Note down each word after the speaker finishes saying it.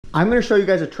I'm gonna show you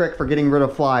guys a trick for getting rid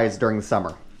of flies during the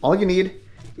summer. All you need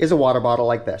is a water bottle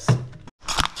like this.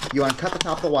 You wanna cut the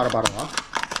top of the water bottle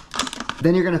off.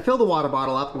 Then you're gonna fill the water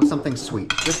bottle up with something sweet.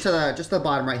 Just to the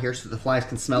bottom right here so that the flies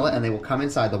can smell it and they will come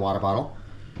inside the water bottle.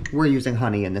 We're using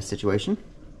honey in this situation.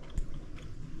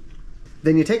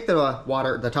 Then you take the top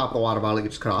of the water bottle you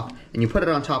just cut off and you put it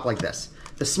on top like this.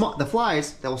 The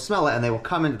flies, they will smell it and they will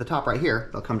come into the top right here.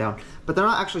 They'll come down, but they're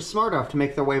not actually smart enough to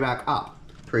make their way back up.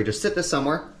 So you just sit this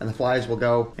somewhere and the flies will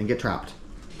go and get trapped.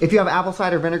 If you have apple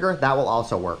cider vinegar, that will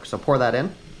also work. So pour that in.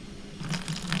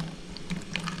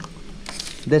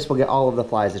 This will get all of the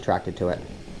flies attracted to it.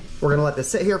 We're gonna let this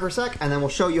sit here for a sec and then we'll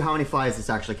show you how many flies this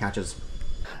actually catches.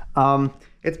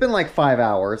 It's been like 5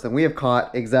 hours and we have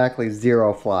caught exactly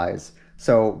 0 flies.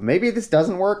 So maybe this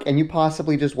doesn't work and you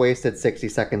possibly just wasted 60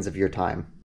 seconds of your time.